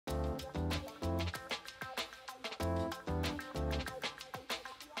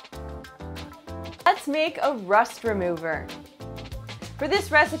Let's make a rust remover. For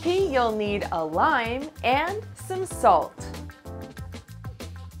this recipe, you'll need a lime and some salt.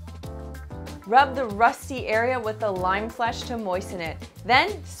 Rub the rusty area with the lime flesh to moisten it.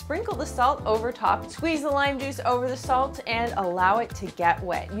 Then sprinkle the salt over top, squeeze the lime juice over the salt and allow it to get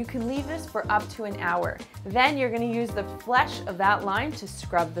wet. You can leave this for up to an hour. Then you're going to use the flesh of that lime to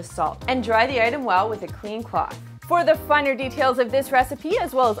scrub the salt and dry the item well with a clean cloth. For the finer details of this recipe,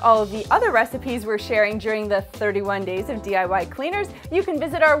 as well as all of the other recipes we're sharing during the 31 days of DIY cleaners, you can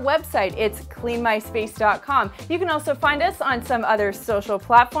visit our website. It's cleanmyspace.com. You can also find us on some other social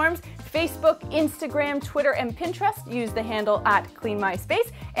platforms: Facebook, Instagram, Twitter, and Pinterest. Use the handle @cleanmyspace,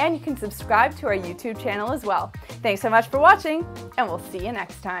 and you can subscribe to our YouTube channel as well. Thanks so much for watching, and we'll see you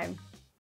next time.